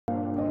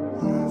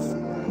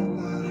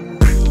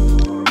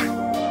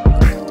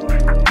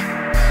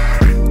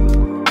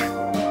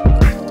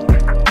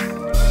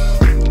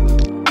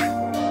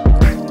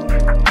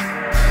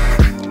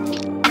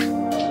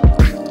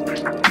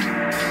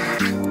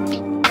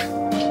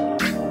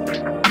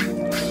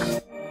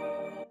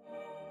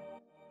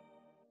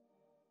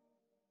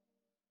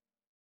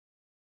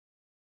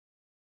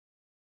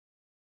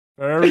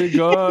Very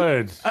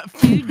good.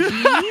 2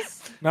 G's?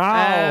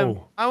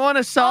 Now. I want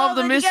to solve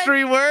the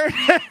mystery word.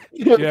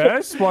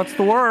 Yes, what's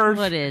the word?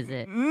 What is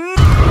it?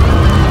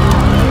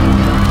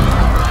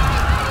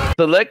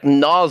 Select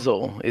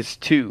nozzle is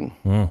 2.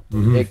 Well,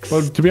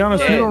 to be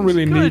honest, you don't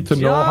really need to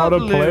know how to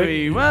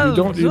play. Well you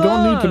don't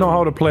need to know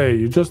how to play.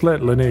 You just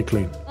let Lene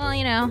clean. Well,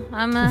 you know,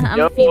 I'm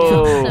a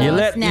female, so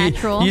it's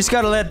natural. You just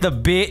gotta let the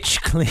bitch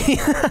clean.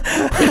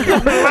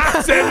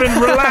 Relax,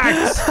 Evan,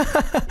 relax.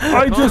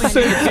 I just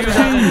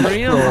said in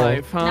real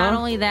life, huh? Not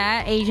only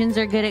that, Asians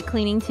are good at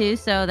cleaning too,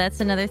 so that's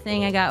another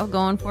thing I got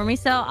going for me.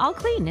 So I'll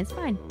clean. It's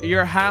fine.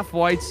 Your half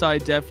white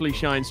side definitely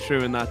shines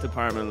through in that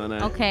department,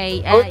 Lene. Okay,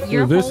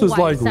 your This whole is like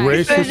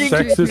white side racist,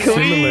 sexist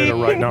simulator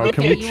right now.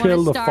 Can we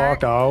chill the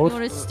fuck out? You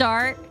want to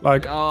start?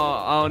 Like,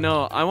 Oh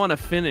no, I want to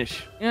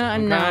finish.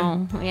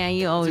 No. Yeah,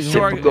 you always.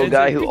 Typical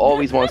guy who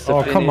always wants to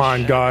finish. come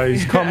on,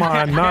 guys. Come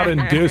on, not in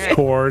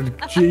Discord.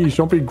 Jeez,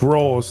 don't be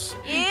gross.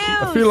 Ew,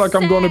 I feel like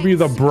I'm going to be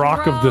the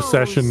Brock of the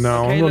session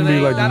now. Okay, I'm going to be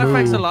like that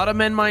affects a Moo. lot of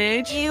men my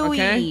age.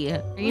 Okay.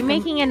 Are you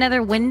making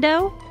another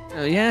window?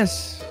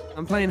 Yes.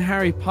 I'm playing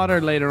Harry Potter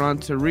later on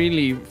to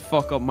really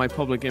fuck up my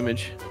public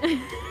image.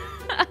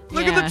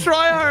 Look at the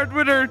tryhard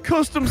with her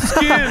custom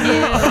skin.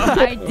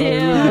 I do.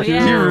 Yeah.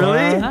 You really?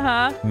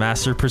 Uh-huh.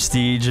 Master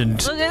Prestige and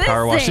Look at this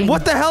power washing. thing.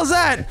 What the hell's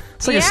that?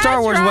 It's like a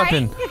Star Wars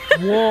weapon.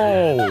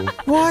 Whoa.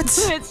 What?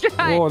 That's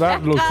right. Whoa,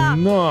 that looks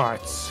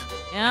nuts.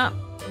 Yeah,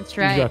 that's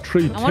right. You got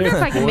 3 I wonder if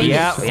I can make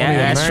Yep, it. yeah,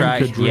 that's man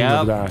right. could dream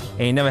of Yep. that.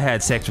 Ain't never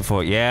had sex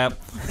before. Yep.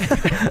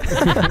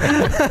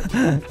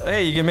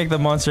 Hey, you can make the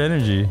Monster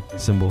Energy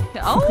symbol.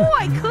 Oh,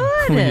 I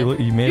could.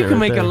 You made You it can right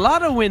make there. a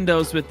lot of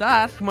windows with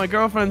that. My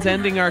girlfriend's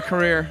ending her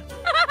career.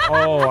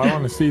 Oh, I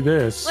want to see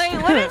this. Wait,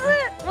 what is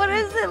it? What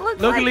does it look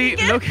Luckily,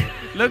 like?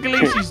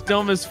 luckily she's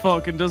dumb as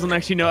fuck and doesn't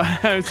actually know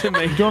how to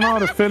make. You don't know how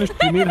to finish.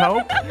 Do you need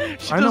help?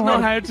 She doesn't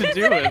know how to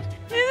do it.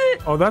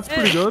 Oh, that's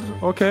pretty good.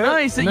 Okay.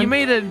 Nice. And You then-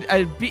 made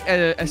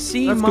a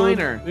C that's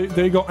minor. good.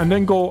 There you go. And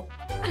then go.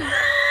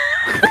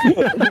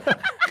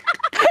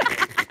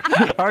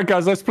 All right,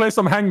 guys, let's play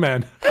some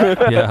Hangman.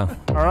 Yeah.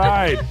 All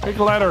right, pick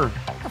a letter.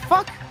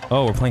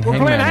 Oh, we're playing We're Hangman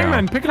playing now.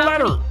 Hangman. Pick a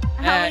letter.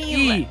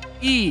 E.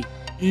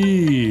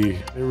 E.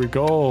 There we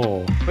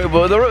go. Wait,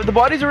 but the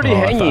body's already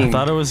I hanging.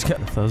 thought it was gonna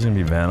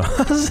be Vanos.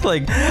 I was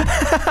like,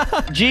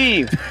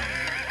 G.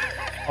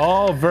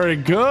 Oh, very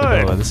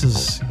good. oh, this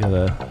is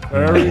gonna.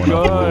 Very one up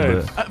a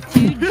little good. bit.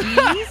 2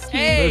 G's?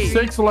 There's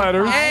 6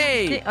 letters.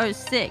 Hey. Oh,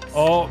 6.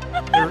 Oh,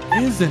 there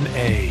is an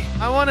A.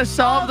 I want to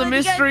solve the but you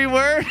mystery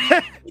word.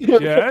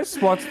 Yes,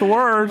 what's the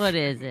word? What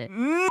is it?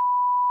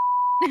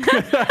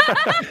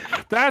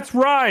 That's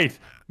right.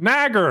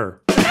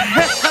 Nagger.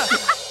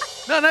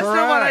 No, that's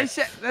not what I Correct.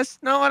 said. That's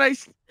not what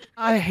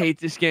I hate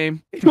this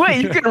game.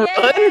 Wait, you can run?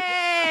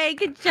 Yay!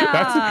 Good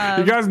job.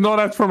 You guys know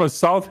that's from a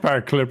South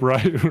Park clip,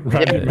 right?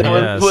 right. Yeah, that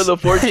was Yes. Wheel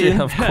of Fortune.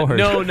 Yeah, of course.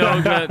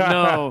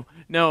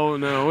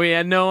 No. We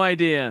had no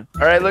idea.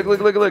 All right,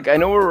 look. I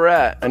know where we're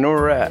at.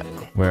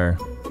 Where?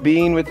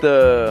 Being with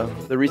the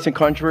recent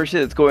controversy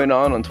that's going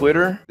on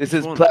Twitter, this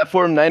is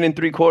platform 9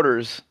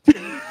 3/4.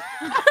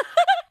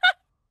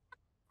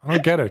 I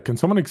don't get it. Can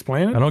someone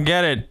explain it? I don't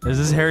get it. Is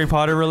this Harry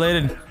Potter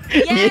related?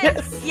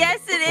 Yes, it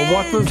is. Well,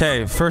 what does-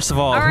 Okay, first of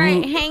all, All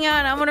right, who? hang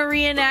on. I'm gonna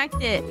reenact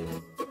it.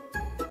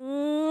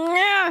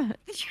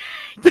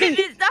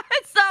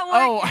 It's not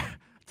Oh, working. I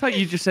thought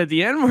you just said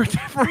the N word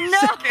for a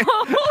second.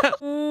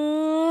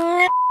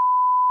 No.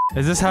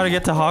 Is this how to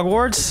get to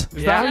Hogwarts?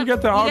 Is that how you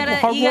get to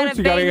Hogwarts? You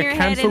gotta bang your get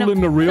head in cancelled a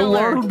in the real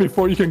pillar. world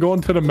before you can go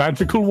into the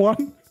magical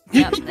one?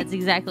 Yep, that's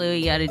exactly what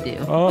you gotta do.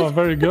 Oh,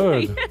 very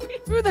good.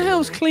 Who the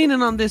hell's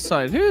cleaning on this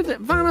side?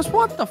 Vanos,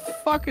 what the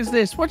fuck is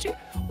this? What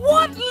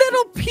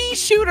little pea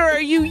shooter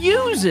are you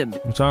using?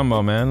 What you talking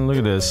about, man? Look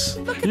at this.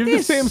 Look at You're the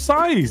this. same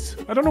size.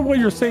 I don't know why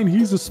you're saying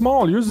he's a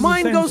small. Yours is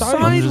Mine the same goes size.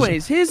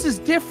 sideways. His is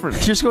different.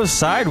 It just goes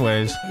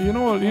sideways. You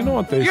know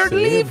what they You're say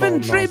leaving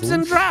about dribs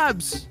and nozzles.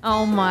 drabs.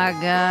 Oh my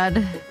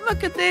god.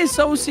 Look at this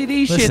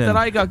OCD shit that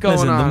I got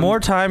going on. The more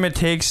time it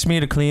takes me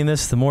to clean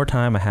this, the more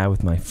time I have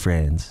with my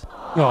friends.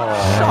 Oh,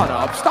 Shut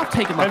up. Stop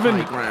taking my Evan,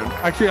 high ground.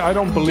 actually, I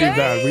don't believe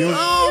that.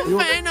 Oh,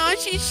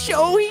 Vanos, he's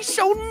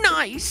so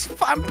nice.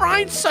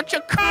 Brian's such a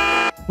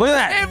Look at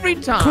that. every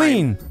time.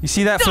 Clean. You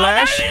see that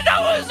flash? That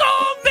was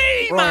all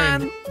me,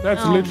 Brian, man.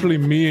 that's literally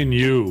me and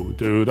you,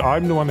 dude.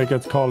 I'm the one that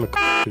gets called a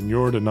and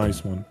you're the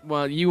nice one.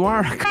 Well, you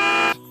are.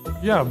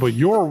 Yeah, but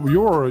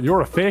you're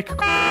a fake.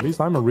 At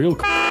least I'm a real.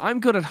 I'm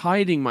good at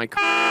hiding my.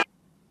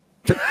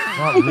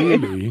 Not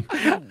really.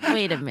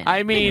 Wait a minute.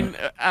 I mean,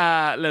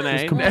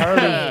 Lene.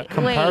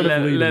 Comparatively, Wait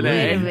a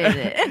Lane.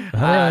 minute.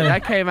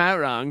 That came out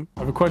wrong. I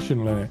have a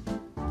question, Lenny.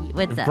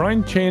 What's If up?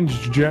 Brian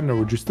changed gender,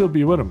 would you still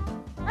be with him?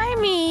 I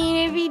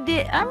mean, if he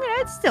did,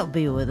 I'd still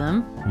be with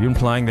him. You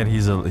implying that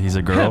he's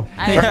a girl?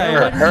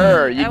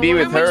 Her. You'd be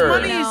with How much her.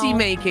 money is he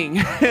making?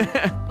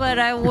 But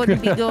I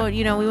wouldn't be going,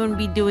 we wouldn't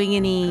be doing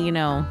any,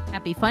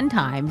 happy fun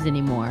times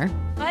anymore.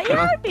 But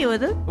yeah, I'd be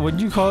with him. Would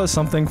you call it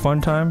something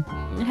fun time?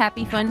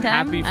 Happy fun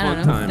time. Happy I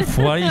don't fun know.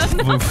 time.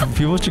 Why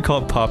people should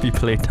call it poppy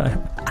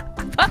playtime?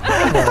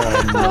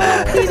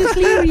 Peter's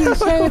hilarious.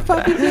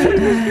 Fucking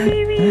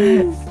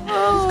hilarious.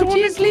 Oh,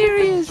 she's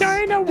hilarious.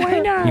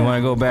 You want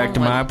to go back to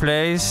my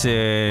place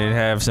and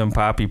have some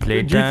poppy Do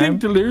you think playtime?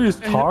 Delirious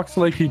talks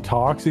like he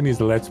talks in his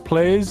Let's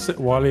Plays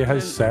while he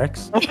has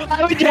sex?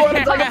 Why would you want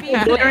to talk about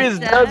what Delirious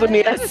does when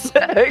he has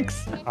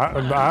sex?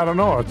 I don't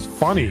know. It's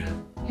funny.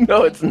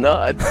 No, it's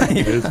not.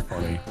 It is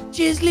funny.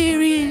 She's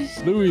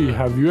hilarious. Louis,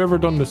 have you ever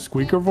done the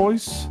squeaker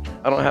voice?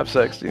 I don't have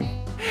sex, dude.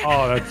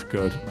 Oh, that's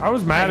good. I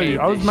was mad at you.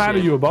 I was mad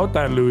at you about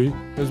that, Louis.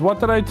 Because what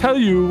did I tell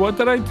you? What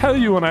did I tell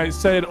you when I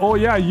said, oh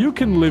yeah, you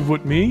can live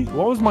with me?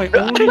 What was my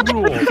only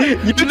rule?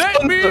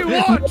 Let me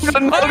watch.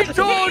 I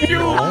told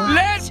you.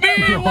 Let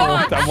me No,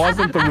 watch. that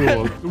wasn't the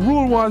rule. The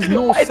rule was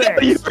no I know,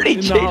 sex you in already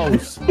the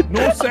changed. house.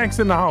 No sex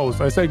in the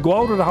house. I said, go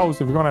out of the house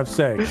if you're going to have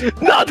sex.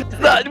 No, that's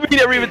not. We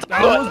never even talked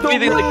That was about the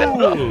anything like that.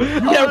 rule. No. You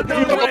Yeah, gotta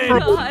no, pay no, rent. no,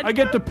 God. I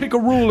get to pick a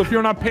rule if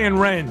you're not paying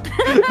rent.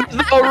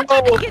 no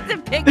rule. Get to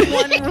pick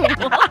one rule.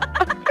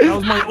 That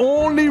was my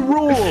only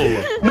rule.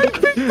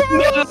 Look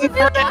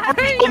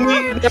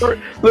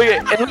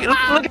at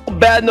how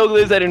bad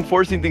Nogla is at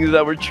enforcing things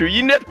that were true.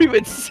 You never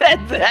even said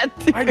that.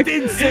 I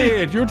did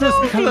say it. You're just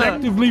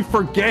collectively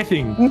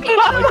forgetting.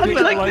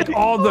 Like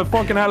all the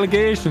fucking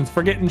allegations,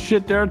 forgetting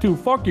shit there too.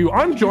 Fuck you.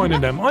 I'm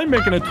joining them. I'm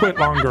making it twit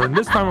longer, and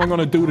this time I'm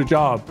gonna do the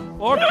job.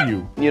 Fuck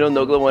you. You know,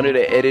 Nogla wanted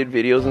to edit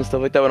videos and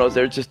stuff like that when I was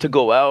there just to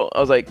go out. I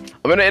was like,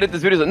 I'm gonna edit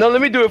this video. He's like, no,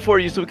 let me do it for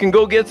you so we can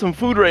go get some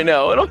food right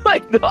now. And I'm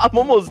like, no, I'm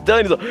almost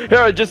done. He's like, here,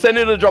 I just send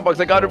it in the Dropbox.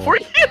 I got it for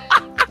you.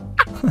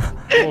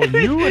 Oh,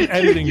 you and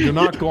editing do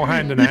not go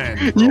hand in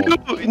hand.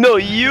 Bro.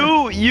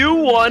 You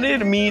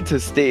wanted me to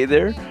stay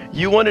there.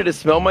 You wanted to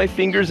smell my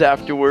fingers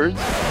afterwards.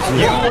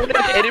 You wanted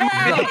to edit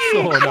my That's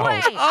so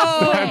nice.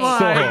 Oh That's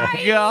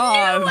my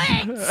god.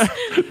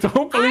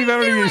 Don't believe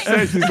everything he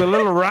says. He's a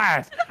little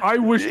rat. I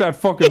wish that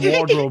fucking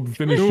wardrobe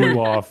finished you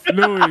off.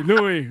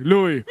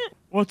 Louis,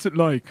 what's it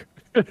like?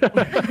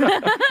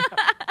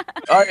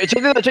 All right,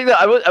 check that.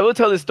 I will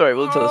tell this story.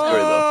 We'll tell the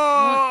story though.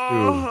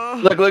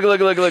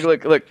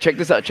 Look. Check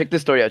this out. Check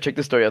this story out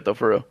though,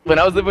 for real. When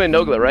I was living in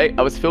Nogla, right?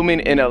 I was filming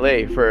in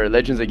LA for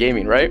Legends of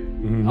Gaming, right?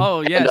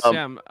 Oh yes,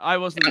 And, I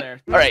wasn't there.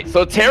 All right,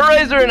 so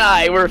Terroriser and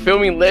I were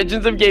filming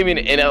Legends of Gaming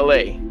in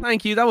LA.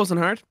 Thank you. That wasn't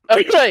hard.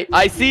 Okay,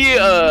 I see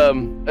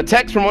a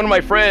text from one of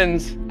my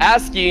friends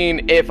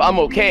asking if I'm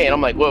okay, and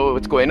I'm like,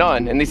 what's going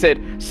on? And they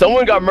said,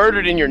 someone got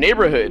murdered in your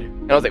neighborhood.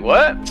 And I was like,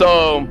 what?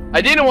 So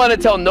I didn't want to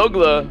tell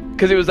Nogla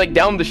because it was like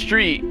down the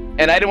street,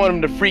 and I didn't want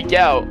him to freak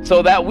out.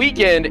 So that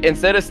weekend,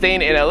 instead of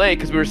staying in LA,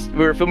 because we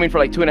were filming for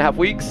like 2.5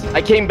 weeks,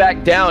 I came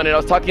back down and I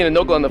was talking to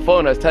Nogla on the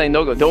phone. I was telling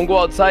Nogla, don't go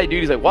outside,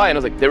 dude. He's like, why? And I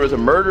was like, there was a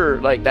murder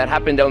like that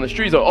happened down the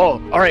street. He's like,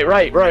 oh, all right,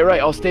 right.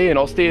 I'll stay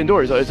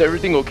indoors. Is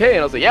everything okay? And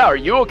I was like, yeah, are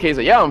you okay? He's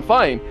like, yeah, I'm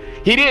fine.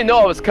 He didn't know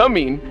I was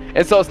coming,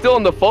 and so I was still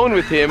on the phone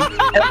with him. And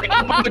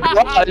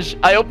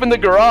I opened the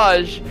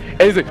garage,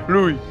 and he's like,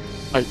 Louis,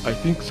 I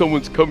think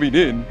someone's coming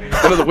in. And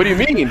I was like, what do you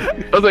mean?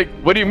 I was like,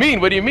 what do you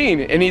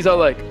mean? And he's all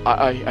like,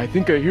 I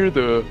think I hear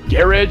the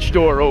garage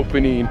door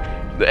opening.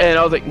 And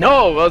I was like,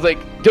 no. I was like,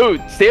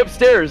 dude, stay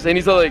upstairs. And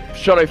he's all like,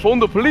 should I phone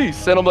the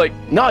police? And I'm like,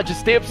 no,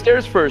 just stay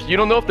upstairs first. You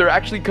don't know if they're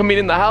actually coming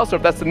in the house or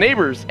if that's the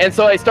neighbors. And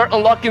so I start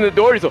unlocking the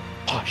door. He's like,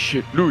 oh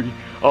shit, Louis.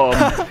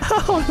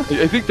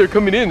 I think they're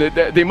coming in.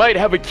 They might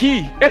have a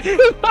key.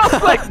 I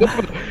was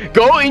like,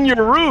 go in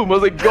your room. I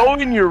was like, go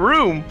in your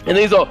room. And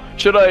he's all,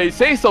 should I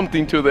say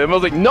something to them? I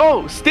was like,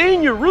 no, stay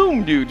in your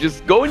room, dude.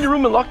 Just go in your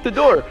room and lock the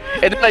door.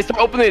 And then I start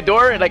opening the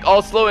door and like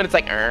all slow, and it's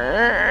like,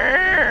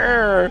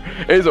 and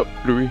he's all,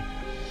 Louis,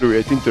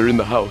 I think they're in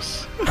the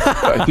house.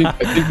 I think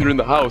they're in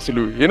the house,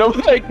 Louis. You know,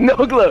 like,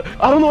 Nogla,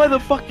 I don't know why the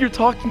fuck you're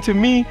talking to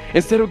me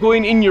instead of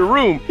going in your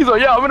room. He's like,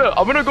 yeah, I'm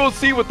gonna go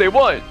see what they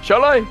want.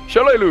 Shall I,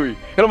 Louis?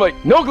 And I'm like,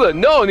 Nogla,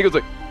 no. And he goes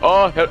like,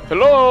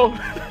 hello,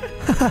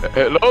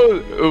 hello,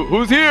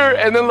 who's here?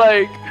 And then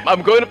like,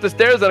 I'm going up the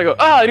stairs and I go,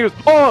 and he goes,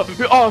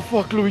 oh,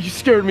 fuck, Louis, you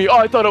scared me. Oh,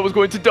 I thought I was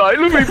going to die.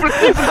 Louis,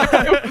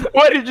 please.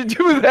 Why did you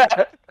do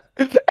that?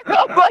 I'm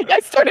like, I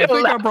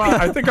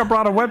think I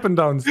brought a weapon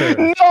downstairs.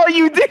 No,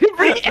 you didn't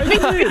bring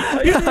anything.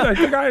 I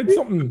think I had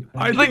something.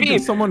 I think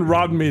if someone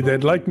robbed me,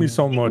 they'd like me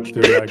so much.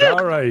 They're like,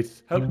 all right,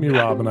 help me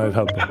rob, and I'd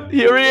help them.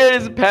 Here he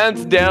is,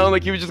 pants down,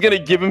 like he was just gonna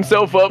give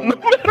himself up no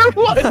matter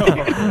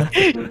what.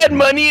 He had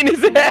money in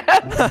his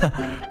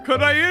hand.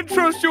 Could I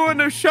interest you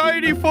in a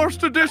shiny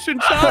first edition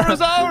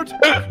Charizard?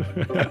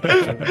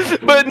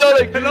 But no,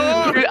 like,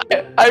 hello?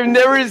 I've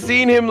never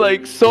seen him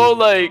like so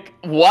like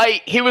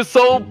white. He was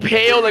so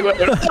pale, like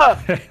he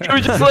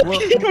was just like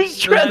he was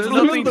dressed. There's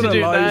nothing to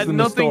do that.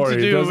 Nothing to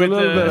do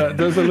with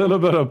there's a little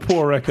bit of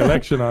poor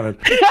recollection on it.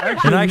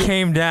 Actually, And I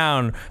came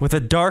down with a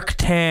dark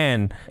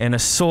tan and a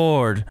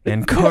sword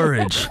and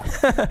courage.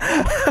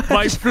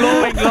 my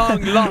flowing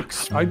long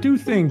locks. I do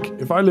think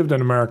if I lived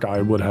in America,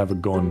 I would have a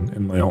gun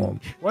in my home.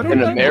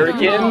 An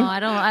American? No, I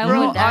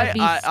don't. I'd be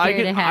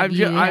scared to have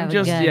you have a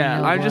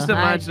gun, I'm just Nogla.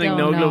 imagining I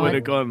don't Nogla know. with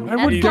a gun.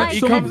 I would get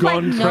some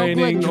gun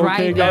training.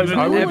 Okay, guys,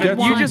 I would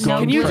get some gun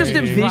Can you just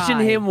training. envision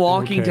him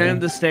walking down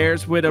the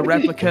stairs with a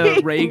replica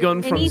ray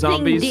gun from Anything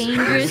zombies.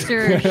 dangerous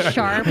or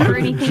sharp or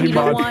anything you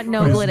don't want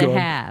Nogla to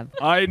have.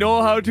 I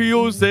know how to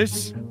use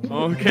this.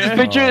 Okay. Just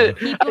picture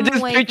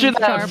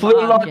that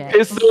flintlock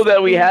pistol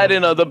that we had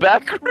in the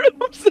back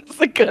rooms. It's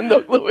the gun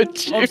Nogla would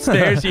shoot.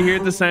 Upstairs, you hear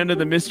the sound of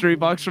the mystery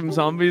box from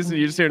zombies, and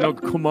you just hear, "No,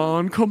 come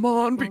on,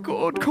 be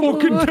good,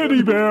 Fucking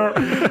teddy bear.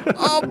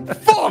 Oh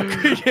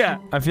fuck! Yeah.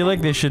 I feel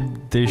like they should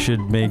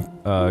make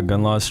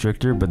gun laws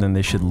stricter, but then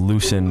they should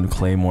loosen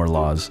claymore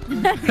laws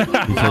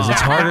because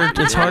it's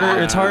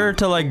harder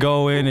to like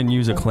go in and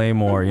use a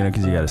claymore, you know,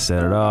 because you got to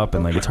set it up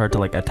and like it's hard to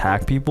like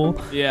attack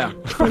people. Yeah.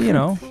 But, you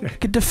know, you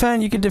could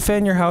defend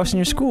your house and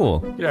your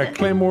school. Yeah,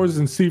 claymores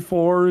and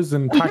C4s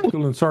and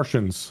tactical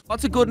insertions.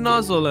 What's a good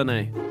nozzle,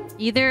 Lene?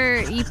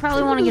 Either you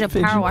probably want to get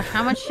a power wash.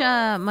 How much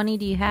money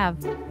do you have?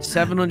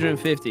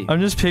 750.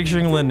 I'm just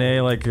picturing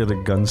Lene like at a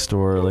gun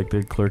store, like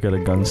the clerk at a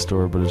gun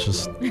store, but it's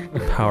just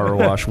power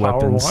wash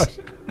weapons. Power wash.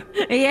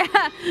 Yeah.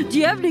 Do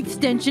you have an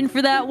extension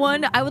for that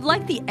one? I would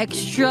like the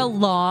extra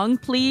long,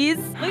 please.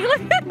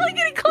 Look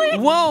at it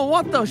clean. Whoa!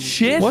 What the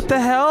shit? What the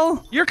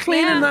hell? You're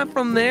cleaning that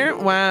from there?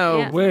 Wow.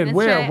 Yeah, Wait, that's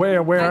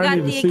where? right. I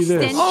need to see this.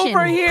 extension.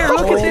 Over here.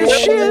 Look at this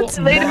shit.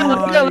 Oh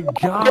my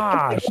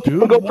gosh,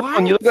 dude. Go What?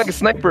 on, you look like a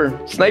sniper.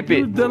 Snipe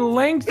it. Dude, the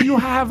length you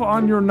have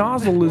on your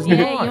nozzle is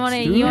Yeah, nuts,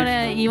 dude.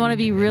 you wanna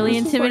be really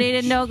This is like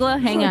intimidated, Nogla?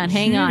 Hang on.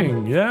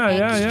 cheating. Yeah.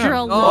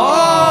 Extra long.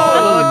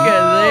 Oh, look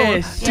at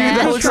this. Dude, Yeah,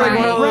 that that's looks like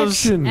one of right.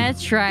 those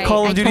That's right.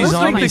 Call of I Duty told you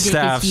zombie my dick is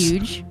staffs.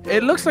 Huge.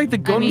 It looks like the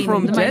gun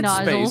from my Dead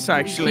nozzle Space, is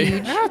actually.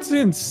 huge. That's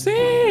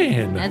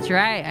insane. That's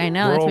right. I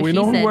know. Bro, That's what we she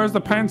know who said. wears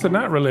the pants in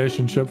that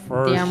relationship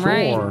for Damn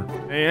sure.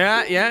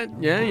 Yeah,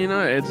 you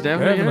know, it's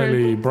definitely.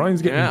 Definitely.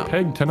 Brian's getting Yeah.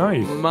 pegged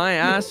tonight. My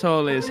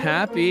asshole is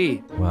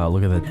happy. Wow,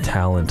 look at the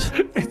talent.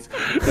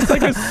 It's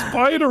like a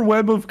spider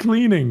web of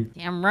cleaning.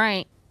 Damn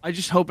right. I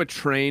just hope a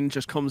train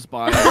just comes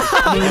by.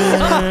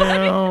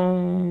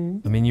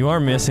 I mean, you are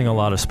missing a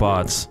lot of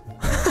spots.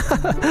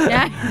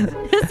 Yeah,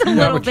 just a Yeah,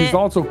 little but she's bit.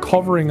 also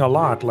covering a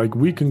lot. Like,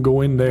 we can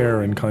go in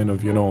there and kind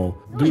of, you know,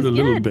 do the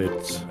little good.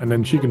 bits. And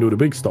then she can do the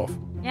big stuff.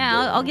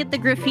 Yeah, I'll get the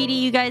graffiti.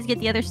 You guys get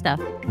the other stuff.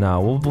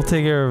 No, we'll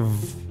take care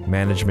of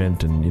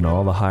management and, you know,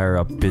 all the higher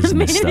up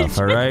business stuff,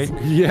 all right?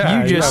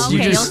 Yeah, You just- Okay,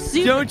 you I'll just-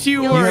 suit Don't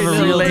you your worry, You have a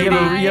little real, lady.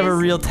 you have a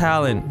real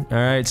talent, all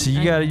right? So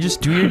you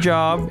just do your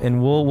job,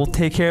 and we'll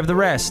take care of the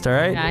rest, all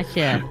right?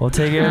 Gotcha. We'll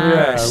take care of the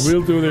Yeah, rest.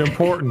 we'll do the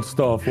important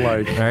stuff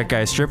like All right,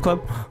 guys, strip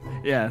club.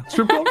 Yeah.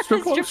 strip club,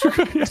 strip club, strip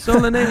club. Yeah. So,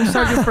 Lene, we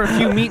start you for a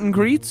few meet and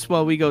greets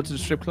while we go to the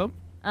strip club.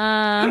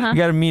 Uh-huh. You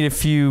gotta meet a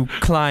few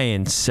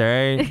clients, all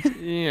right?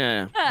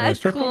 Yeah.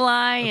 strip club?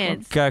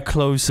 Clients. Gotta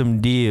close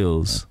some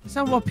deals. Is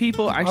that what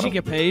people actually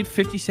get paid?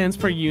 50 cents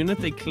per unit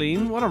they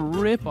clean? What a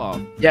rip-off.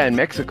 Yeah, in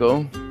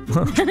Mexico.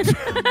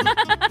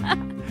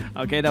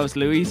 Okay, that was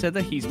Louis. He said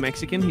that he's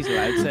Mexican. He's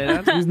allowed to say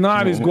that. He's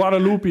not. He's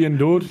Guadalupean,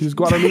 dude. He's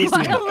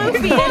Guadalupean.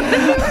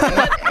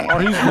 Or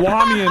he's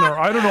Guamian, or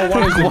I don't know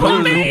what is it.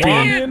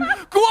 Guamanian.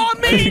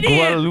 Guamanian.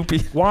 Guadalupe.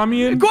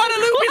 Guamian?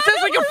 Guadalupe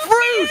sounds like a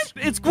fruit.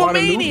 It's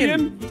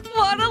Guamanian.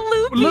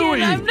 Guadalupe.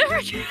 Louis. I've never.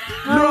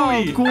 No, Are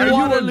you a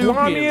Guadalupean.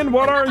 Guamian?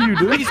 What are you,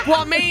 dude? He's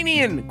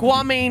Guamanian.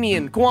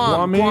 Guamanian.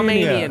 Guamania.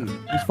 Guamanian.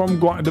 He's from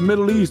the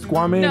Middle East,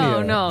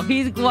 Guamania. No,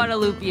 he's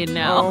Guadalupean Oh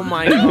now.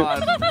 my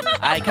god.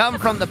 I come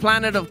from the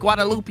planet of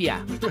Guadalupe.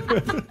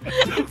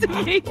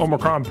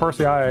 Omicron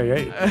Percy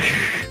IA8.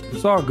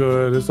 It's all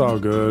good. It's all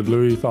good.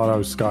 Louis thought I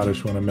was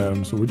Scottish when I met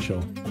him, so we're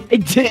chill. I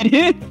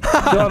didn't.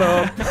 Shut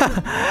up.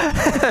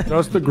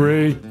 Just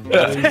agree.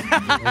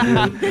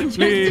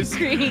 Please.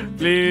 Agree.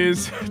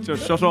 Please,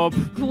 just shut up.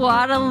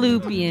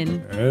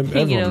 Guadalupean. And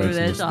Can't get everyone over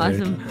makes a that. That's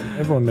mistake. awesome.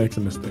 Everyone makes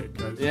a mistake,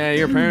 guys. Yeah,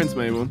 your parents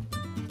made one.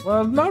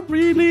 Well, not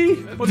really.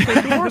 But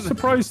they were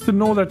surprised to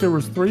know that there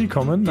was 3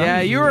 coming. That Yeah,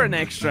 was you were an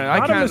extra. I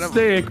not a can't.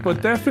 mistake,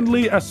 but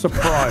definitely a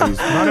surprise.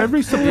 Not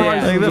every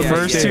surprise. Yeah. Like is the a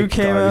first mistake, two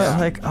came guys. out,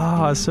 like,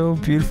 oh, so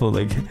beautiful.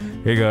 Like,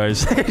 hey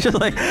guys, just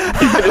like,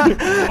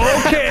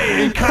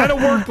 Okay, it kind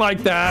of worked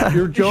like that.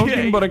 You're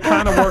joking, but it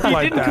kind of worked He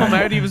like didn't that. come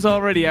out. He was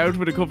already out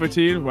with a cup of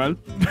tea. Well,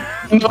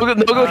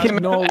 Nogla came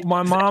No,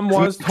 my mom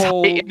was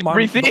told. The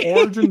Everything.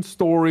 origin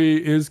story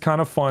is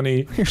kind of funny.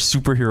 your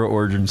superhero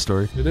origin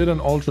story. They did an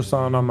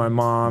ultrasound on my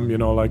mom, you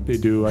know, like they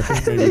do. I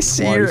think maybe They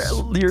see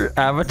twice. your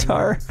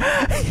avatar.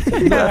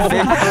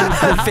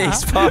 That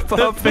face pop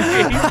up.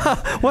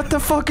 What the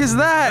fuck is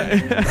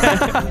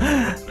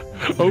that?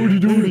 Howdy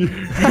doody.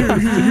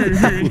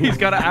 he's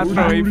got an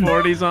Astro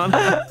 840s on.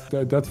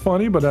 That's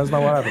funny, but that's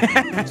not what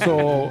happened.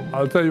 So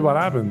I'll tell you what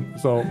happened.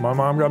 So my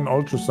mom got an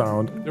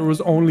ultrasound. There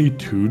was only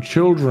 2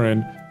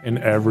 children in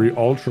every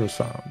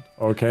ultrasound.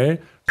 Okay.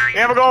 You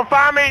ever gonna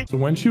find me? So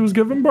when she was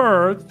giving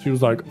birth, she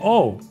was like,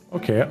 "Oh,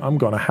 okay, I'm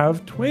gonna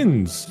have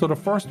twins." So the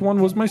first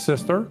one was my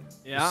sister.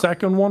 Yeah. The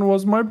second one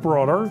was my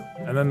brother,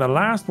 and then the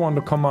last one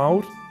to come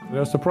out,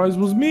 their surprise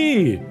was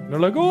me. And they're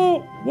like, "Oh,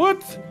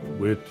 what?"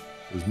 Wait,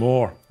 there's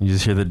more. You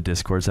just hear the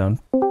Discord sound.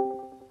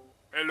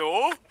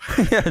 Hello?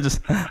 Yeah,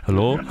 just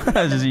hello.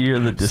 I just hear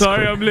the Discord.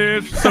 Sorry, I'm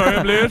late. Sorry,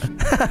 I'm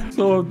late.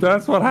 So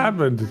that's what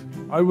happened.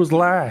 I was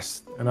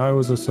last, and I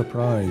was a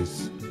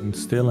surprise. and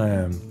still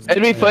am.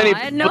 That'd be funny. I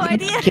had no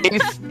idea.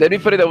 That'd be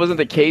funny. That wasn't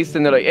the case,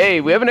 and they're like,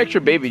 "Hey, we have an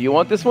extra baby. You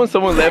want this one?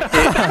 Someone left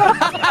it."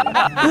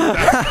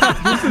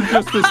 This is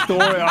just the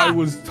story I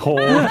was told.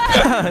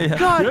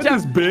 God Get damn,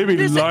 this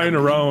baby lying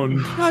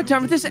around. God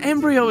damn it, this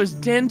embryo is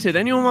dented.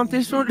 Anyone want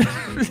this one?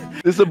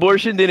 This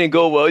abortion didn't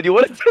go well. Do you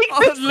want to take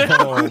this?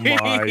 Oh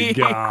my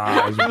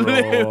gosh,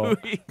 bro.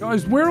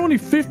 Guys, we're only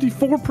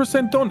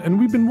 54% done, and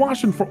we've been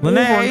watching for over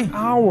an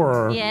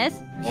hour. Yes.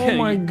 Oh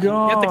my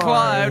god. Get the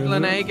claw out,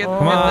 Lene.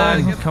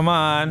 Come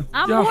on.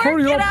 I'm Yeah,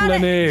 hurry working up, on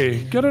it.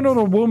 Lene. Get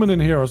another woman in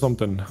here or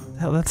something.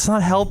 Hell, that's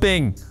not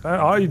helping.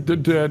 I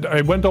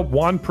went up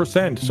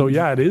 1%, so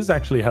yeah, it is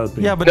actually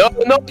helping. Yeah, but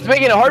No, it's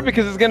making it hard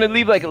because it's gonna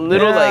leave like a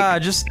little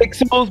just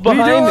pixels What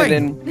are you behind it.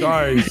 doing? And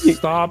Guys,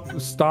 stop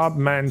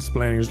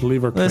mansplaining. Just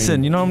leave her clean.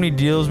 listen. You know how many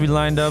deals we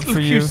lined up for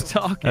you Who's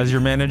talking? as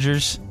your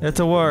managers? It's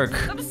a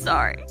work. I'm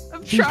sorry.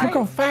 I'm Jeez, look trying.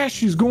 how fast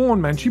she's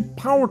going, man. She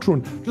power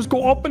through. Just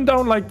go up and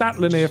down like that,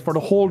 Lene, for the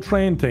whole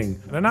train thing.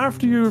 And then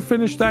after you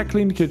finish that,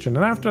 clean the kitchen.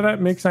 And after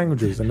that, make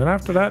sandwiches. And then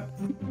after that,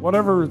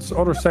 whatever it's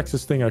other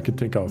sexist thing I could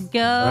think of. Go.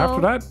 And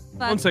after that,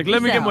 One sec,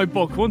 let me get my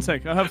book. One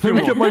sec, I have a few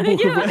let me more.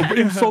 get my book of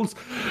insults.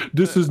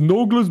 This is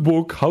Nogla's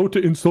book, How to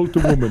Insult a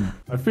Woman.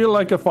 I feel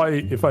like if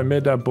I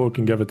made that book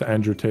and gave it to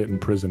Andrew Tate in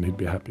prison, he'd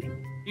be happy.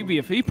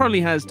 He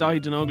probably has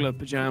dyed Nogla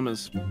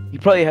pajamas. he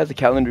probably has a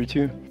calendar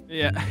too.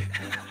 Yeah.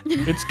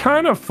 It's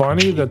kind of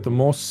funny that the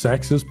most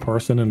sexist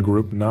person in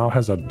group now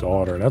has a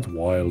daughter. That's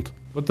wild.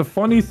 But the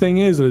funny thing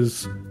is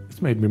it's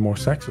made me more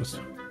sexist,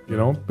 you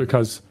know,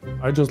 because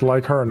I just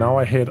like her. Now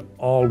I hate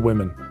all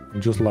women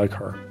and just like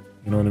her.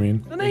 You know what I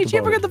mean? And hey, do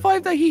you ever get the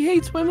vibe that he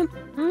hates women?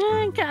 I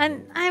mean,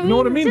 You know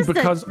what I mean? Just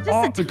Because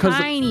a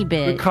tiny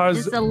bit.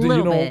 Because just a little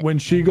you know, bit. when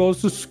she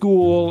goes to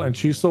school and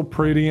she's so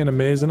pretty and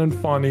amazing and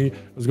funny,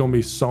 there's gonna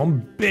be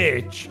some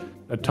bitch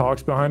that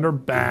talks behind her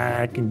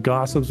back and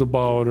gossips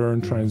about her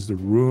and tries to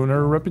ruin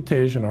her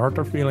reputation, hurt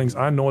her feelings.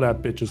 I know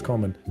that bitch is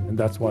coming, and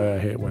that's why I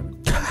hate women.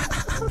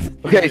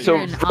 Okay, so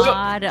You're an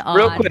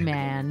real odd quick,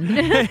 man.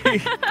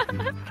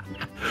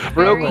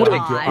 real Very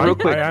quick, odd. real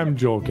quick. I am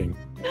joking.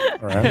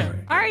 Or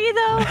am I? Are you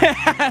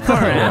though?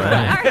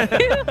 Are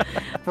you?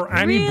 For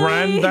any Really?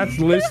 brand that's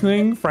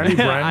listening, for any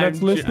brand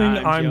that's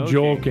listening, I'm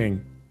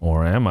joking.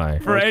 Or am I?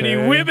 For any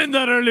Okay. women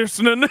that are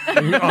listening.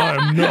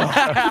 I'm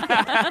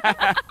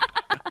not.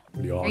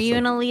 Pretty awesome. Are you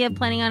and Aaliyah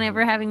planning on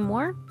ever having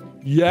more?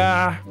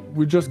 Yeah,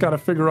 we just gotta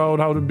figure out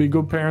how to be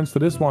good parents to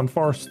this one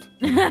first.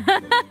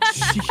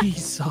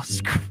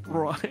 Jesus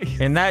Christ.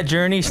 And that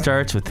journey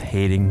starts with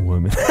hating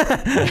women.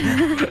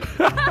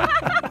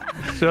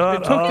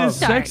 Shut It took this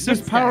Start,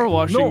 sexist good power start.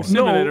 washing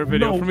simulator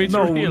video for me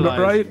to realize.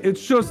 right?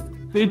 It's just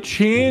they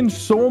change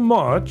so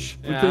much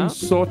Yeah. within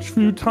such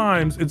few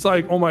times. It's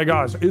like, oh my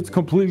gosh, it's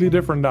completely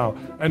different now.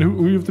 And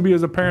who you have to be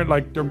as a parent,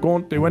 like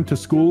they went to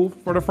school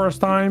for the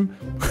first time.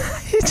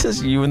 It's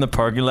just you in the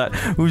parking lot.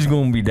 Who's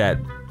gonna be that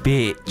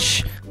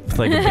bitch? With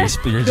like a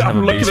baseball, you just have a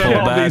I'm looking at baseball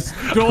all bat. these-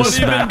 Don't Just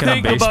even smacking a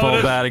think about baseball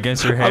it. bat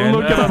against your head. I'm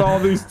looking at all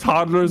these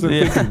toddlers and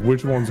Yeah. thinking,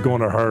 which one's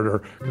gonna hurt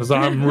her? Because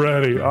I'm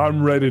ready.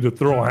 I'm ready to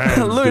throw hands.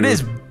 Look at dude.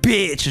 this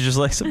bitch. It's just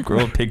like some girl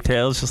with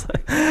pigtails. Just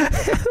like,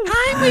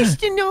 Hi,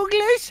 Mr.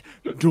 Noglas.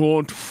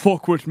 Don't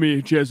fuck with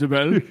me,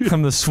 Jezebel.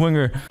 I'm the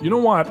swinger. You know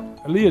what?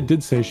 Aaliyah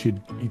did say she'd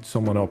beat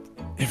someone up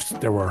if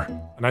there were.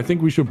 And I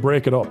think we should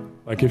break it up.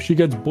 Like, if she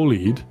gets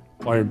bullied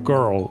by a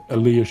girl,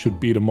 Aaliyah should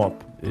beat him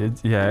up.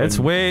 It's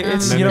way.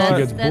 It's And you then know if what?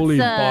 she gets bullied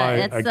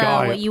by that's a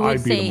guy, what you I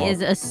would beat say him up.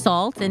 is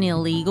assault and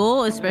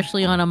illegal,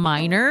 especially on a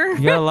minor.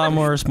 You got a lot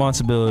more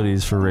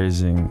responsibilities for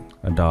raising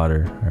a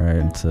daughter. All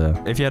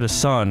right. If you had a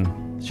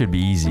son, it should be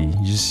easy. You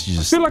I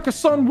just feel like a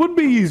son would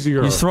be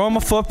easier. you throw him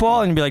a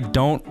football and you be like,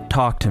 "Don't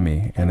talk to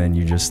me," and then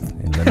you just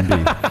let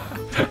him be.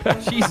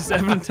 Jesus,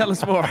 Evan, tell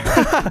us more.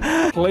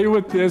 Play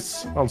with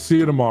this. I'll see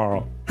you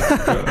tomorrow.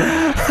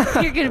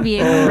 You're gonna be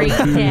a great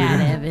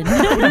dad, Evan.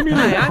 What do you mean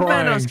Hi, you're I'm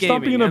crying? VanossGaming,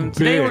 Stop being a and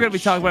today we're going to be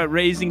bitch. talking about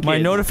raising kids. My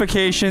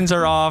notifications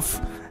are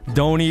off.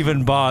 Don't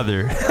even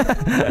bother.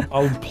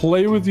 I'll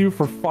play with you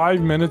for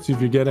 5 minutes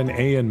if you get an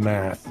A in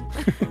math.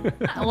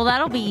 Well,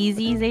 that'll be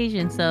easy. He's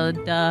Asian, so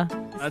duh.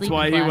 That's Sleeping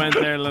why he class. went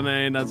there,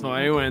 Lene. That's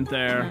why he went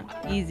there.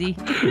 Easy.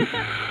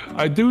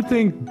 I do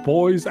think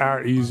boys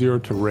are easier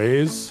to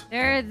raise.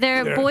 Boys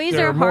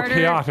they're are more harder.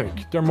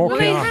 chaotic. They're more Wait,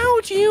 chaotic.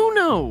 how do you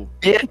know?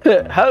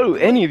 Yeah, how do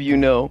any of you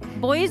know?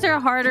 Boys are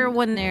harder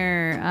when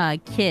they're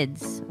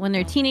kids. When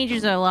they're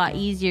teenagers, are a lot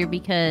easier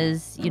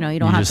because you don't You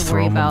have just to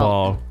worry throw him a about.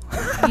 ball.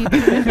 They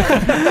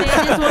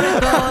just want to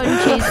go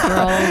and chase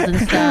girls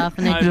and stuff,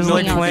 and they I just Just know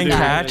like hang out playing with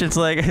guys. catch.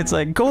 It's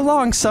like go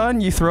long,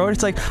 son. You throw it.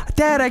 It's like,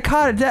 Dad, I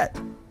caught it.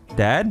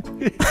 Dad?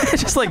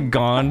 Just like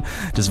gone.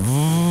 Just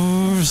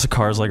the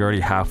car's like already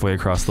halfway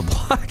across the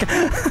block.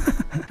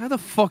 How the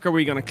fuck are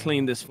we going to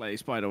clean this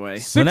place, by the way?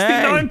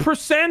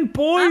 69%,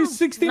 boys.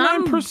 69%.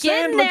 I'm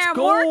getting there. Let's I'm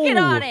go. working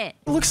on it.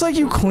 Looks like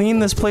you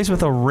cleaned this place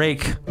with a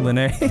rake,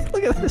 Lene.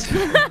 Look at this.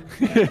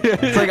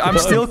 It's like I'm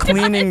still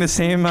cleaning the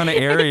same amount of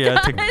area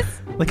to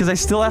Like, cause I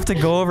still have to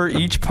go over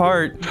each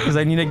part because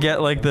I need to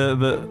get like the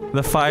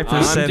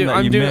 5%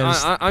 that you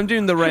missed. I'm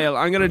doing the rail.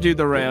 I'm gonna do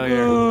the rail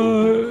here.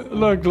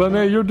 Look,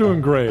 Lene, you're doing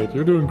great.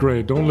 You're doing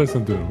great. Don't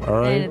listen to him, all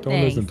right?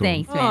 Don't listen to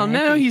him. Thanks, man. Oh,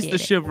 now he's the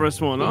appreciate it.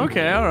 chivalrous one.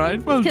 Okay, all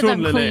right. Well Because done,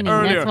 I'm Lene. cleaning,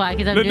 Earlier. that's why,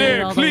 'cause I'm doing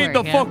Lene, all the clean the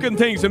work, yeah. fucking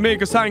things and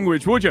make a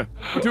sandwich, would you?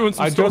 We're doing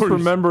some I just stories.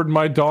 remembered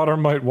my daughter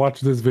might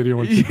watch this video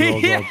when she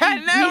grows Yeah,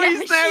 up. now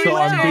he's So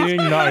I'm being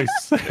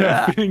nice.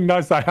 I'm being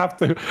nice. I have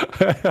to.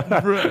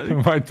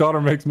 My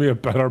daughter makes me a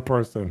better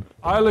person.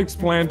 I'll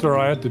explain to her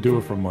I had to do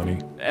it for money.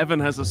 Evan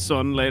has a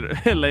son later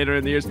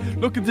in the years.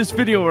 Look at this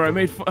video where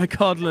I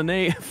called Lene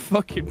a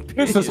fucking bitch.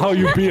 This is how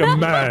you be a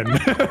man.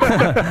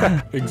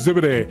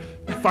 Exhibit A.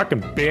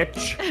 Fucking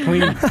bitch.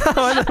 Clean.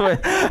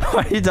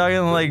 Why are you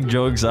talking like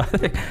Joe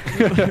Exotic?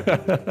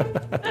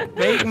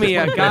 Make me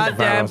a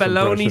goddamn Vanos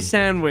bologna impression.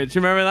 sandwich.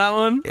 Remember that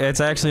one? It's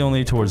actually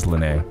only towards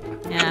Lene.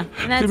 Yeah,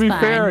 and that's To be fine.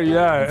 fair,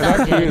 yeah, it It's all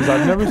actually good. is.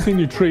 I've never seen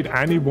you treat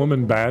any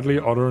woman badly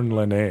other than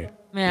Lene.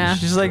 Yeah.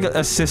 She's like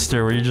a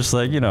sister where you're just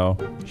like, you know,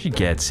 she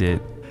gets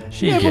it.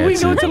 She Yeah, gets but we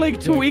go it. to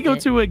like we go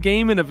to a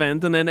gaming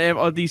event and then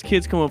all these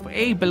kids come up.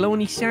 Hey,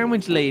 bologna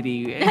sandwich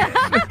lady.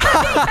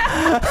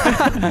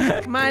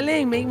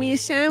 Marlene, make me a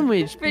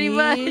sandwich, Pretty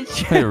bitch.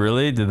 much. Hey,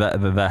 really? Did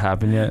that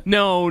happen yet?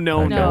 No,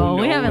 No,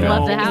 we haven't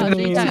left the house. What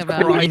are you talking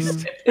about?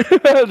 Christ.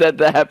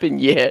 that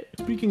happened yet.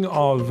 Speaking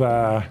of,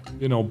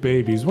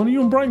 babies, when are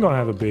you and Brian gonna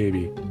have a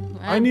baby?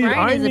 I need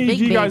Brian is a big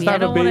you guys baby. to I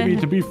have a don't wanna- baby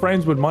to be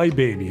friends with my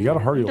baby. You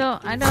gotta hurry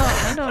up. I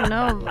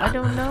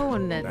don't know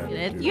when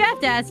that. You have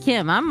to ask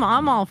him.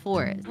 I'm all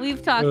for it.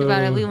 We've talked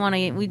about it.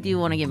 We do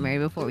want to get married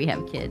before we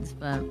have kids,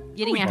 but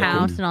getting a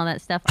house and all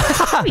that stuff.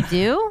 We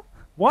do.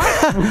 What?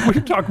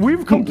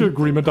 We've come to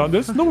agreement on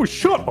this. No,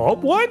 shut up.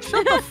 What?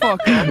 Shut the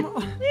fuck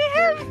up.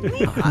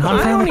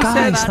 I only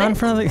said Not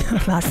for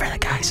the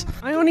guys.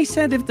 I only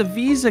said if the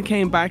visa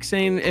came back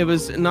saying it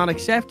was not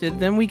accepted,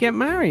 then we get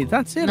married.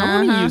 That's it.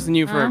 I'm only using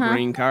you for a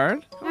green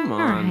card. Come All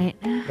on. right.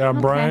 Yeah,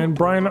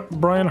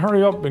 Brian,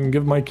 hurry up and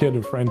give my kid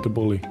a friend to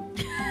bully.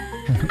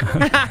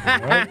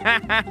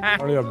 Right?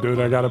 Hurry up, dude.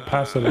 I gotta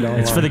pass it down.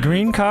 It's for the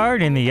green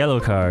card and the yellow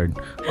card.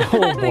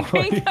 Oh, The boy.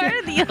 green card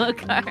or the yellow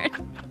card?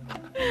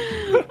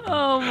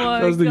 Oh my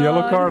god. Does the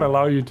yellow card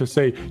allow you to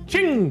say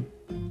ching?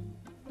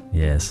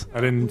 Yes.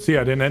 I didn't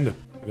end it.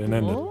 Didn't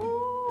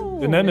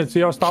end it. See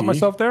how I stopped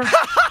myself there?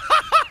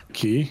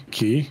 Key.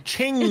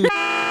 Ching.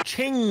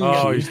 Ching.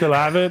 Oh, you still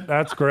have it?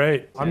 That's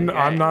great. I'm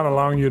not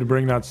allowing you to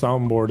bring that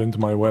soundboard into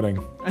my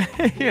wedding.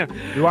 Yeah.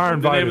 You are In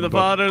the name invited. of the but-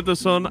 Father, the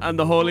Son, and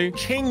the Holy.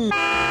 Ching.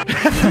 Oh,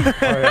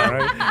 yeah,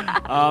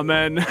 right?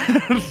 Amen.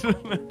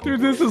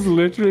 Dude, this is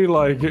literally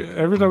like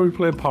every time we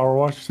play Power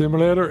Wash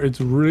Simulator, it's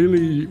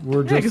really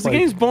we're Yeah, just because the like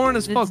game's boring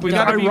as fuck. We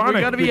gotta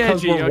be because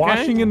edgy, we're okay?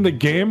 washing in the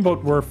game,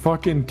 but we're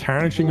fucking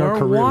tarnishing our We're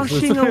careers.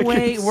 It's washing like,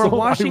 away. it's We're so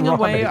washing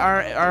away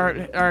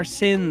ironic. our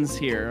sins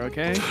here.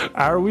 Okay.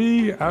 Are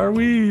we? I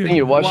think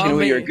you're washing Well,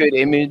 away your me- good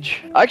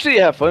image. I actually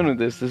have fun with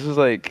this. This is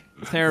like,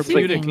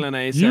 Therapeutic,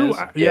 Lene says.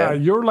 Yeah,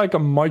 you're like a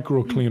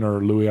micro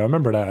cleaner, Louis. I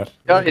remember that.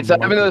 I have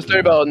another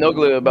story about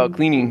Nogla about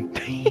cleaning.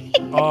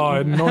 Oh,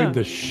 it annoyed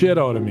the shit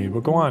out of me.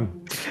 But go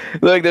on.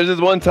 Look, there's this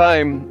one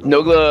time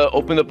Nogla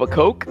opened up a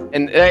Coke,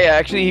 and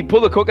actually he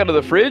pulled a Coke out of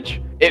the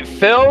fridge. It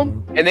fell,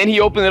 and then he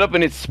opened it up,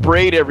 and it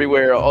sprayed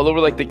everywhere, all over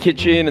like the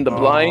kitchen and the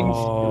blinds.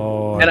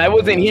 Oh, And I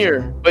wasn't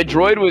here, but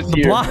Droid was The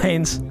here.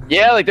 blinds.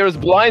 Yeah, like there was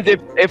blinds.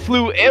 It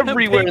flew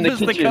everywhere in the Pink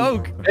was the kitchen.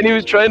 Coke. And he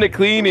was trying to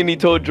clean, and he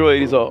told Droid,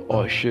 he's all,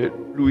 "Oh shit,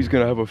 Louis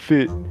gonna have a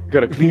fit.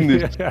 Gotta clean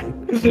this." And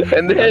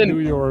I knew then,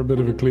 you were a bit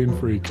of a clean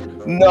freak.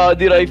 no,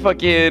 dude,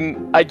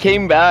 I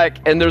came back,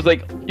 and there's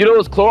like, you know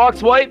those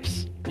Clorox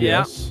wipes? Yeah.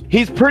 Yes.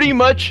 He's pretty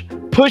much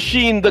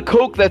pushing the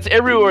Coke that's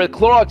everywhere at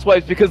Clorox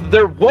wipes because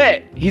they're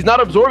wet. He's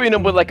not absorbing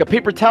them with like a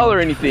paper towel or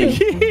anything.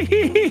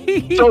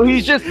 So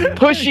he's just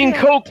pushing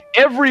Coke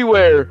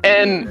everywhere.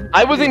 And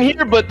I wasn't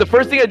here, but the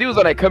first thing I do is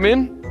when I come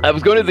in, I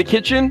was going to the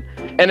kitchen,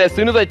 and as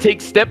soon as I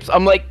take steps,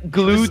 I'm like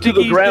glued to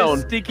the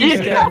ground. Sticky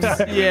Yeah.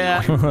 steps.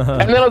 Yeah.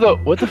 And then I was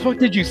like, what the fuck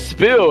did you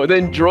spill? And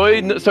then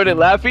Droid started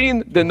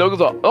laughing. Then Nogla's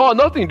like, oh,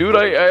 nothing, dude.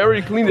 I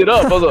already cleaned it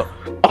up. I was like,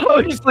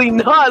 obviously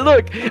not.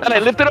 Look. And I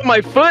lifted up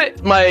my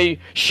foot. My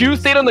shoe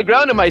stayed on the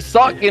ground, and my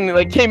sock and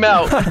like came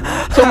out.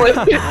 So I'm like,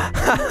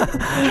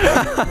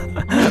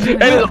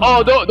 and he's like,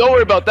 oh, don't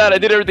worry about that. I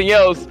did everything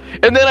else.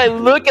 And then I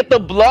look at the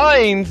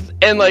blinds,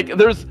 and like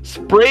there's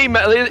spray.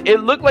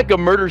 It looked like a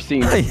murder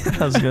scene. I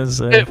was gonna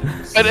say.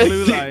 And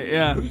Blue light.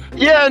 Yeah.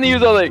 yeah, and he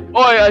was all like,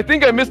 "Oh, I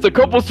think I missed a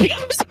couple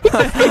streams."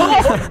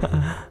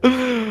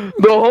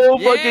 The whole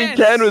fucking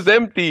can was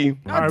empty.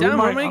 God Alright, damn, we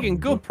we're might- making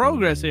good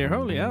progress here.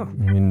 Holy hell.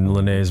 I mean,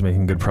 Lene is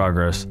making good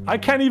progress. I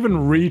can't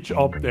even reach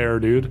up there,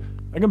 dude.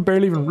 I can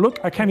barely even look.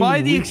 I can't Buy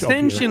even the reach up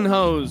here. extension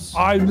hose.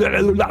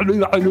 There's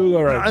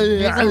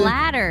a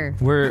ladder.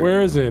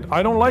 Where is it?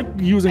 I don't like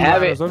using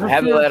Have ladders. it. I have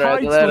Have the fear of ladder.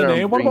 Have the heights, ladder.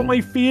 Lene. What about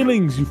my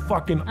feelings, you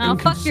fucking Oh,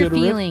 fuck your inconsiderate?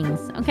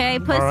 feelings. Okay,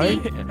 pussy. All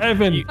right,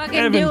 Evan,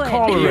 Fucking do it.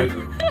 call her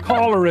it.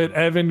 Call her it,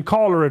 Evan.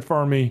 Call her it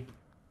for me.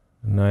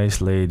 Nice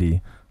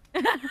lady.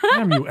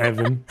 Damn you,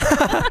 Evan.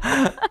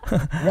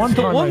 One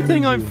The time one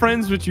thing I'm you.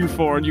 friends with you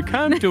for, and you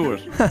can't do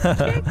it.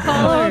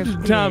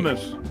 God Damn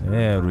it.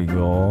 There we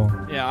go.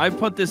 Yeah, I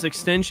put this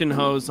extension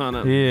hose on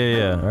it.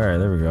 Yeah. All right,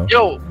 there we go.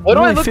 Yo, what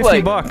do I Only look 50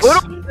 like? bucks.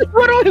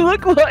 What do I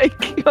look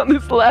like on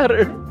this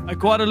ladder? A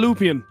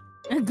Guadalupean.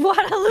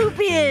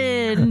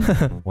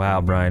 Guadalupean.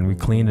 Wow, Brian, we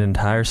cleaned an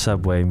entire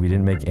subway. We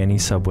didn't make any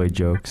subway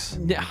jokes.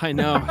 Yeah, I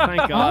know.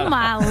 Thank God. Oh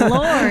my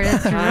lord,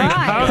 that's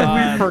How right.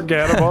 did we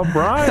forget about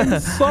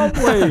Brian's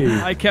Subway?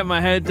 I kept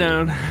my head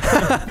down.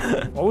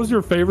 What was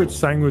your favorite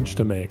sandwich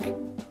to make?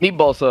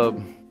 Meatball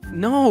sub.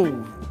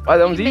 No. Oh,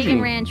 that was easy.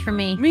 Bacon ranch for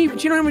me. Me, do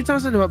you know how many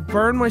times I had to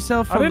burn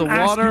myself I from the didn't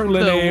ask water? you,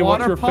 Lene, the what's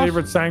water your pot?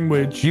 favorite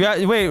sandwich?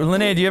 Wait,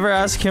 Lene, do you ever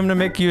ask him to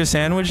make you a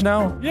sandwich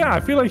now? Yeah, I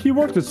feel like he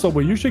worked at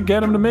Subway. You should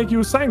get him to make you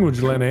a sandwich,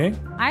 Lene.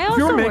 I If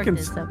you were also worked making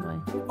at Subway.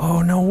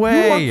 Oh, no You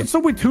way. worked at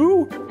Subway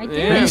too? I Yeah.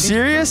 did. Are you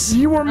serious?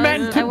 You were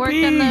meant to I worked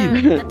be. at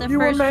the You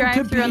were first meant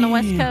to drive-thru on the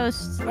West be.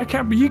 Coast. I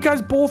can't. You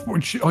guys both.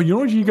 Oh, you know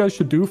what you guys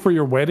should do for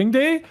your wedding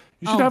day?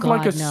 You should Oh, have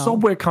like a God, no.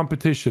 Subway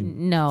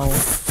competition. No.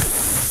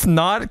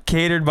 Not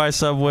catered by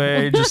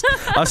Subway, just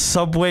a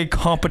Subway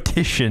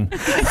competition.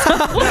 That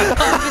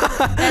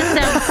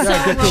sounds so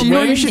get your You know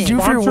what you romantic. should do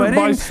for your Sponsored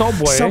by wedding?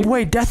 Subway.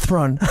 Subway death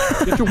run.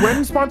 Get your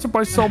wedding sponsored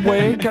by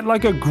Subway. Get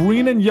like a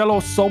green and yellow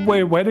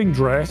Subway wedding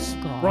dress.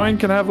 God. Brian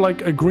can have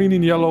like a green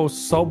and yellow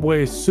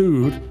Subway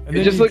suit. And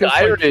You just look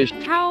Irish.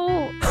 How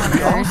on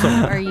earth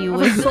are you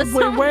Have a with this?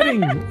 Subway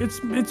wedding.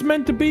 It's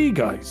meant to be,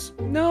 guys.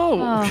 No.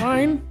 Oh,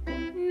 Brian,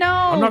 no.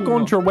 I'm not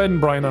going to your wedding,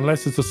 Brian,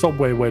 unless it's a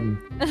Subway wedding.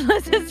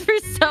 Unless it's for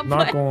Subway.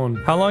 Not going.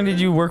 How long did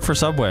you work for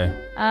Subway?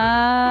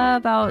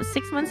 About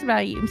 6 months.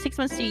 About 6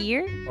 months to a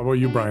year. How about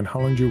you, Brian? How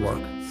long did you work?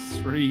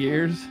 3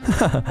 years.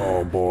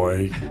 Oh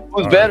boy.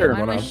 Who's better?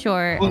 Mine was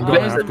short. Who's I'm better?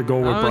 gonna have to go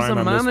with I was Brian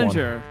a on this one.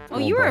 manager. Oh,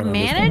 you were a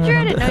manager?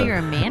 I didn't know you were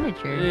a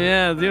manager.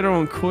 Yeah, the other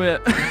one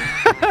quit.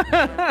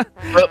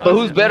 But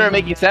who's better at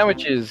making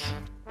sandwiches?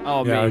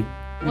 Oh, Yeah. me.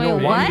 You Wait, know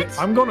what?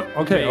 I'm gonna.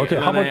 Okay. Me,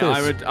 How about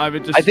Lene, this? I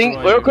would just. I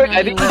think real quick.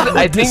 I think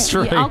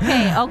Destroy.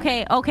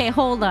 Okay.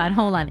 Hold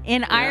on.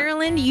 In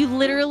Ireland, you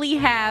literally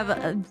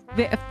have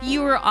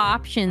fewer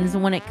options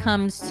when it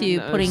comes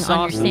to putting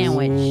on your sauces.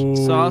 sandwich.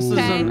 Sauces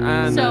Okay,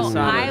 and so salad,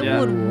 I yeah.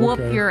 would whoop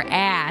Okay. your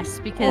ass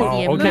because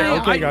Oh, the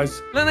amount. okay,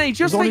 guys. Lene, just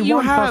There's that only you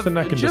one have, person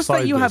that can just that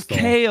decide you have this,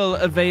 though. kale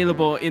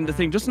available in the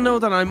thing. Just know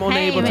that I'm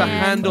unable Hey, to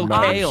man, handle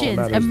kale. options.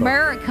 Matters, though.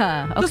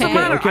 America. Doesn't Okay.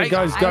 matter. Okay,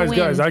 guys,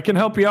 win. I can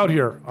help you out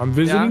here. I'm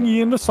visiting Yeah?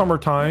 you in the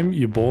summertime.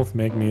 You both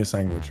make me a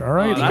sandwich. All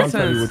right, Oh, that I'll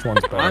tell you sounds- which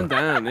one's I'm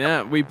better. down.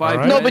 Yeah, we buy. All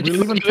right? No, but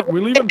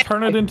we'll even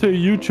turn it into a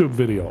YouTube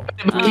video.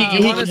 Do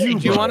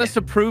you want us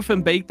to proof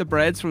and bake the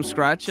breads from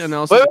scratch and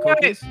also Wait, the wait,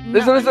 cookies?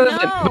 listen. No.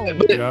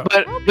 Yeah. But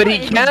he Don't put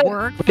in can't.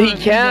 work But he for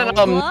can't.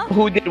 Nogla.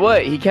 Who did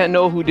what? He can't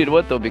know who did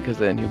what though, because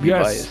then he'll be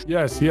biased.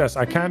 Yes.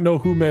 I can't know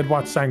who made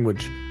what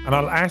sandwich, and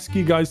I'll ask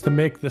you guys to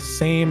make the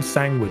same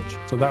sandwich,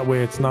 so that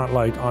way it's not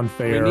like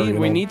unfair.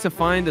 We need to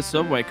find a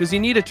Subway because you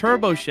need a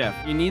turbo chef.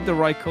 You need the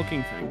right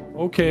cooking thing.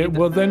 Okay,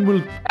 well then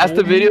we'll. Ask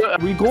the video.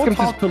 We go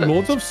talk to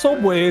loads of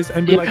Subways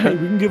and be like, hey,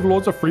 we can give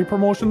loads of free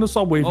promotion to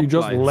Subway if you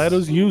just Uplights. let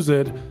us use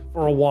it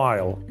for a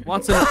while.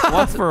 What's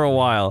For a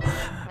while.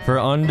 For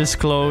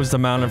undisclosed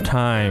amount of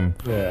time.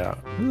 Yeah.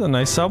 This is a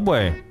nice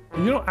Subway.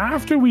 You know,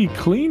 after we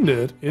cleaned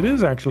it, it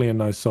is actually a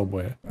nice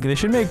Subway. They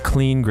should make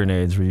clean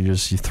grenades where you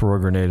throw a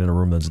grenade in a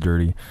room that's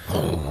dirty.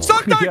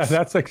 Yeah,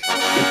 that's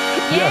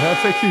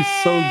actually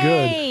so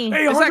good.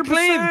 Hey, Is that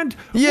 100%.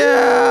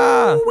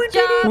 Yeah!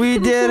 Job We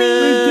did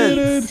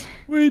complete.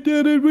 We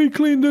did it. We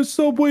cleaned this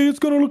Subway. It's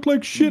gonna look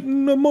like shit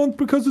in a month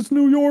because it's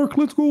New York.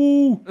 Let's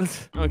go.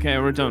 Okay,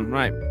 we're done.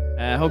 Right.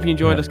 Hope you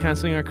enjoyed us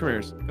canceling our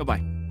careers.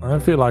 Goodbye. I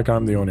feel like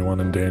I'm the only one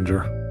in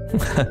danger.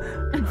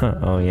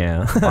 Oh,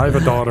 yeah. I have a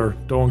daughter.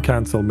 Don't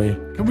cancel me.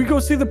 Can we go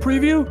see the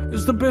preview?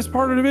 It's the best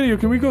part of the video.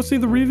 Can we go see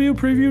the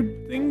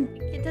preview thing?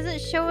 It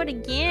doesn't show it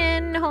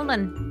again. Hold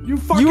on. You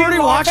fucking You already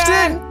watched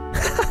it?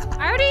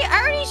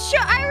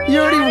 You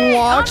already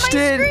watched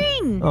on my it?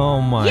 Screen. Oh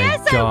my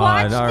Yes, I god.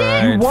 watched All it.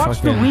 right. You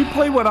watched the fucking-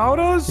 replay without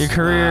us? Your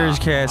career is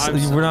cast. I'm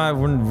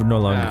We're no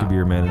longer could be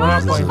your manager. We're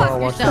not This playing is- Power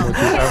Watch yourself. with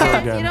you ever You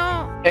again.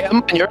 don't. Hey,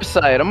 I'm on your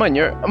side. I'm on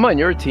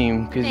your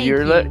team because Thank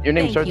your you. your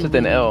name Thank starts you, with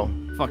an L.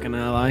 Fucking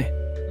ally.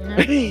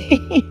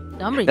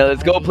 Somebody's Now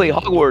let's go play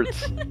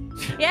Hogwarts.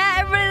 Yeah,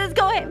 everybody, let's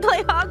go ahead and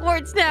play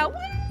Hogwarts now.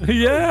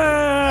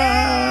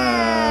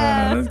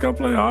 Yeah! Let's go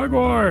play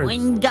Hogwarts.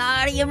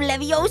 Wingardium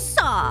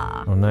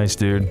Leviosa. Oh, nice,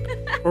 dude.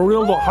 For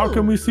real though, how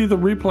can we see the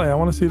replay? I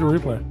want to see the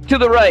replay. To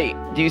the right.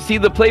 Do you see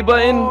the play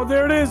button? Oh,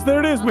 there it is. There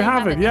it is. We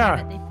have it. Yeah.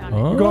 They found it.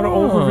 Oh. You go to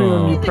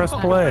overview and you press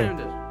play.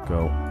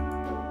 Go.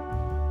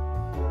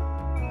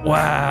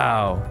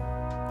 Wow.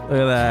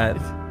 Look at that.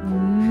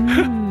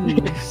 You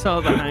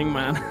saw the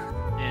hangman.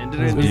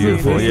 It's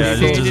beautiful. Yeah,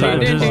 This is just, so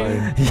just,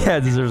 satisfying. yeah,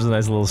 it deserves a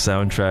nice little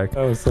soundtrack.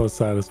 That was so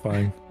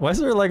satisfying. Why is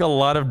there like a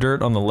lot of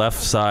dirt on the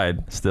left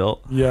side still?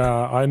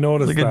 Yeah, I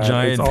noticed Like a that.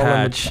 giant it's all on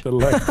patch. the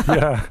left.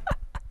 Yeah.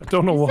 I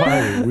don't know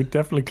why. We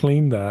definitely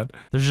cleaned that.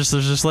 There's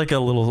just like a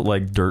little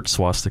like dirt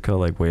swastika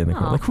like way in the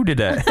corner. Like who did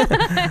that?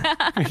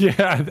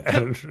 Yeah.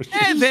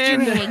 And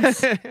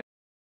then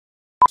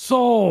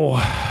So,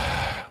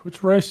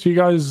 which race do you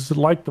guys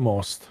like the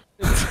most?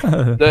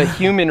 The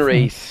human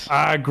race.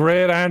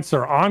 Great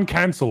answer.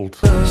 Uncancelled.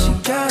 She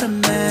got a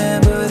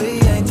man, but he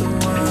ain't the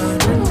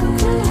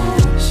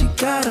one. She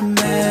got a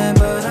man,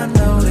 but I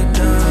know they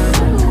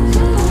done.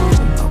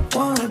 I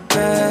want her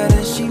bad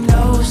and she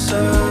knows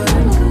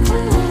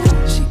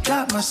her. She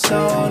got my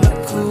soul,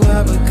 look who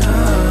I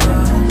become.